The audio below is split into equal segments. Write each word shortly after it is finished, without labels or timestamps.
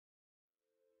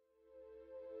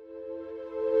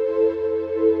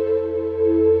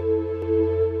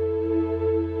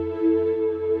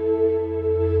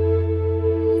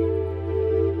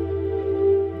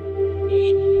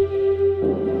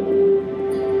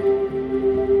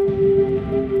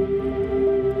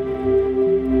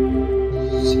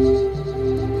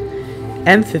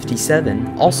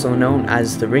M57, also known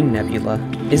as the Ring Nebula,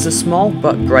 is a small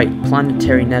but bright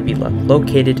planetary nebula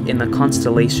located in the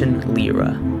constellation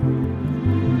Lyra.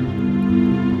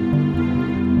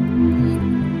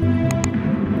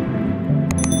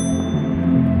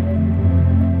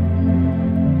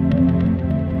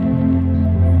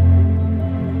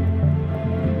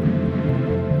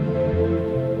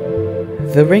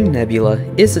 The Ring Nebula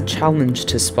is a challenge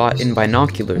to spot in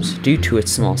binoculars due to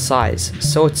its small size,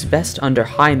 so it's best under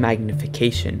high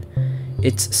magnification.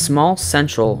 Its small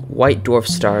central white dwarf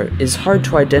star is hard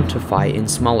to identify in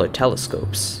smaller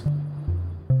telescopes.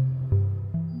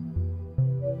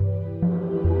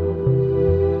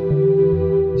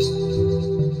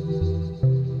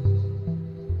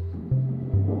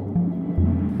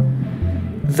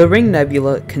 The Ring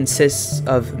Nebula consists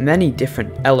of many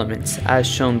different elements as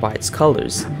shown by its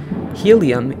colors.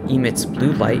 Helium emits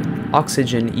blue light,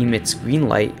 oxygen emits green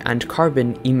light, and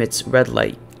carbon emits red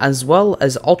light, as well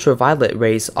as ultraviolet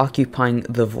rays occupying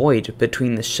the void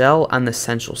between the shell and the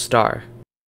central star.